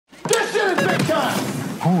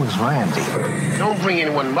Who is Randy? Don't bring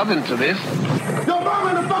anyone mother into this. Your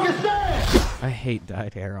mom in the fucking stand! I hate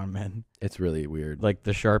dyed hair on men. It's really weird. Like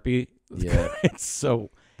the Sharpie. Yeah. It's so...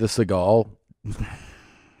 The Seagal.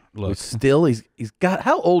 Look. Still, he's got...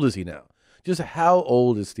 How old is he now? Just how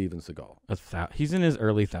old is Steven Seagal? He's in his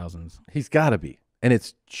early thousands. He's got to be. And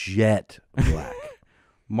it's jet black.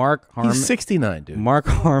 Mark Harmon. He's 69, dude. Mark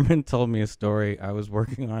Harmon told me a story. I was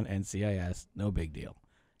working on NCIS. No big deal.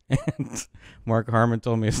 And Mark Harmon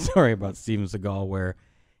told me a story about Steven Seagal where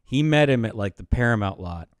he met him at like the Paramount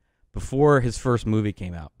lot before his first movie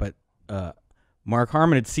came out. But Mark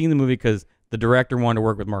Harmon had seen the movie because the director wanted to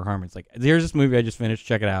work with Mark Harmon. It's like, here's this movie I just finished.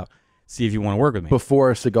 Check it out. See if you want to work with me.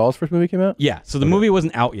 Before Seagal's first movie came out? Yeah. So the movie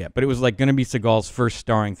wasn't out yet, but it was like going to be Seagal's first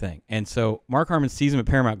starring thing. And so Mark Harmon sees him at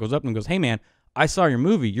Paramount, goes up and goes, hey, man, I saw your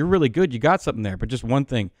movie. You're really good. You got something there. But just one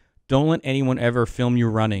thing. Don't let anyone ever film you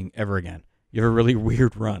running ever again. You have a really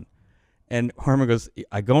weird run. And Harmon goes,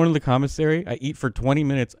 I go into the commissary. I eat for 20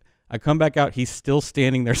 minutes. I come back out. He's still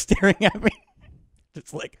standing there staring at me.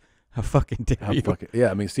 It's like, how fucking dare you?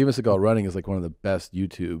 Yeah, I mean, Steven Seagal running is like one of the best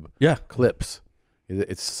YouTube clips.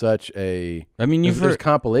 It's such a... I mean, there's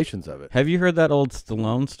compilations of it. Have you heard that old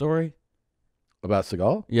Stallone story? About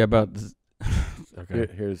Seagal? Yeah, about... Okay.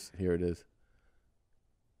 Here it is.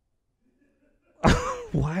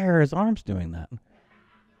 Why are his arms doing that?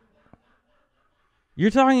 You're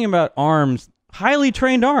talking about arms, highly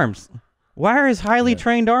trained arms. Why are his highly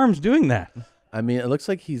trained arms doing that? I mean, it looks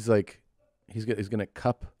like he's gonna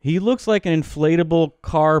cup. He looks like an inflatable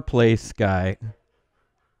car place guy.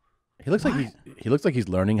 He looks like he's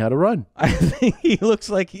learning how to run. I think he looks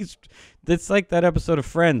like it's like that episode of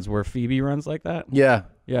Friends where Phoebe runs like that. Yeah.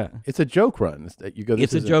 Yeah. It's a joke run.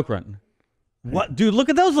 It's a joke run. What, dude, look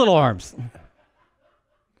at those little arms.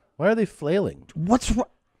 Why are they flailing? What's wrong?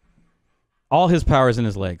 All his power is in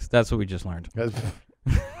his legs. That's what we just learned.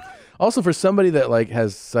 Also, for somebody that like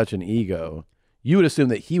has such an ego, you would assume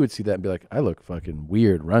that he would see that and be like, I look fucking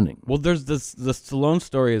weird running. Well, there's the Stallone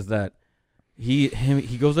story is that he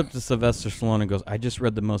goes up to Sylvester Stallone and goes, I just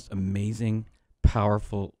read the most amazing,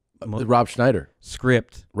 powerful Rob Schneider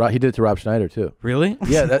script. He did it to Rob Schneider too. Really?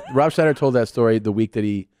 Yeah, Rob Schneider told that story the week that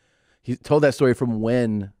he told that story from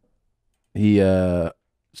when Steven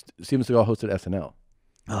Seagal hosted SNL.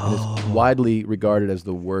 And is widely regarded as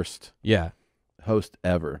the worst host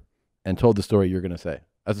ever, and told the story you're going to say.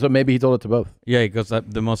 So maybe he told it to both. Yeah, he goes,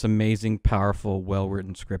 the most amazing, powerful,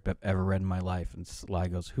 well-written script I've ever read in my life. And Sly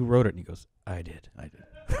goes, who wrote it? And he goes, I did.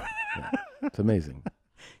 Yeah, it's amazing.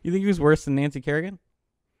 You think he was worse than Nancy Kerrigan?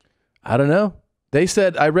 I don't know. They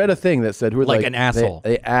said, I read a thing that said, who were like an asshole.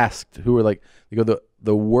 They asked who were like, they go,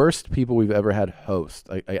 the worst people we've ever had host,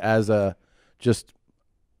 as a just,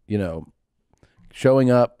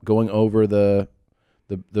 showing up, going over the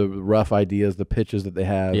rough ideas, the pitches that they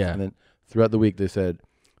have, and then throughout the week they said,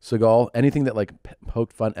 Seagal, anything that like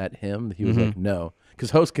poked fun at him, he was like, no,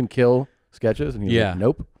 because hosts can kill sketches, and he was like,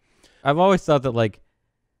 nope. I've always thought that like,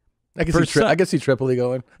 I can see Tripoli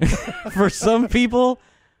going. For some people,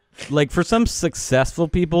 like for some successful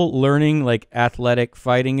people, learning like athletic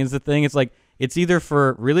fighting is the thing. It's like it's either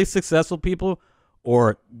for really successful people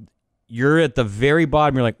or you're at the very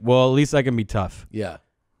bottom. You're like, well, at least I can be tough. Yeah.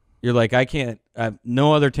 You're like, I have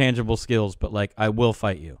no other tangible skills, but like I will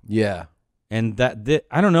fight you. Yeah. And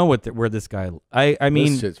I don't know where this guy. I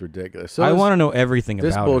mean, this shit's ridiculous. So I want to know everything about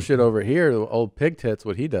this bullshit over here. The old pig tits,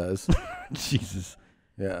 what he does. Jesus.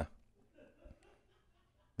 Yeah.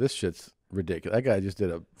 This shit's ridiculous. That guy just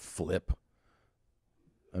did a flip.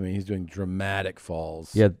 I mean, he's doing dramatic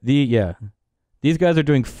falls. Yeah. These guys are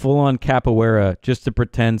doing full-on capoeira just to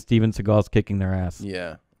pretend Steven Seagal's kicking their ass.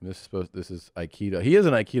 Yeah. This is aikido. He is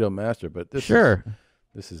an aikido master, but this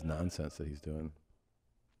is nonsense that he's doing.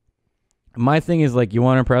 My thing is, like, you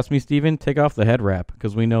want to impress me, Steven? Take off the head wrap,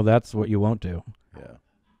 because we know that's what you won't do. Yeah.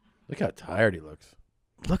 Look how tired he looks.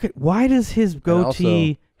 Why does his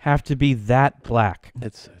goatee have to be that black?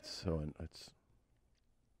 It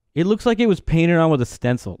looks like it was painted on with a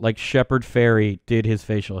stencil, like Shepard Fairey did his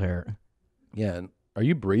facial hair. Yeah. And are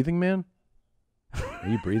you breathing, man? Are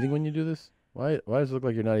you breathing when you do this? Why does it look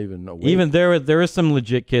like you're not even awake? Even there is some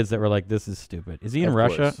legit kids that were like, this is stupid. Is he in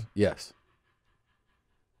Russia? Yes.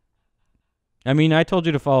 I mean, I told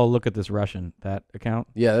you to follow Look at This Russian, that account.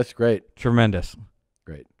 Yeah, that's great. Tremendous.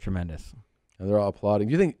 Great. Tremendous. And they're all applauding.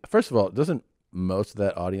 Do you think, first of all, doesn't most of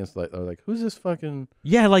that audience are like, who's this fucking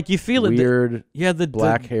like you feel weird, the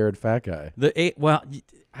black-haired fat guy?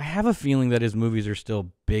 I have a feeling that his movies are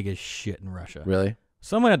still big as shit in Russia. Really?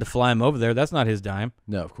 Someone had to fly him over there. That's not his dime.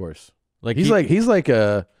 No, of course. Like he's like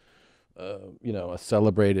a a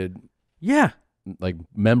celebrated like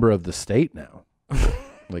member of the state now.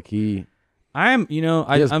 Like he has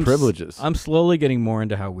privileges. I'm slowly getting more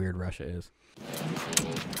into how weird Russia is.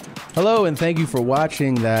 Hello, and thank you for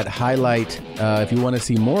watching that highlight. If you want to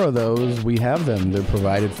see more of those, we have them. They're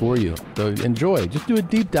provided for you. So enjoy. Just do a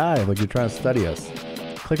deep dive like you're trying to study us.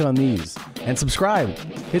 Click on these and subscribe.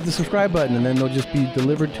 Hit the subscribe button, and then they'll just be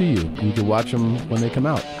delivered to you. You can watch them when they come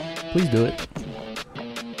out. Please do it.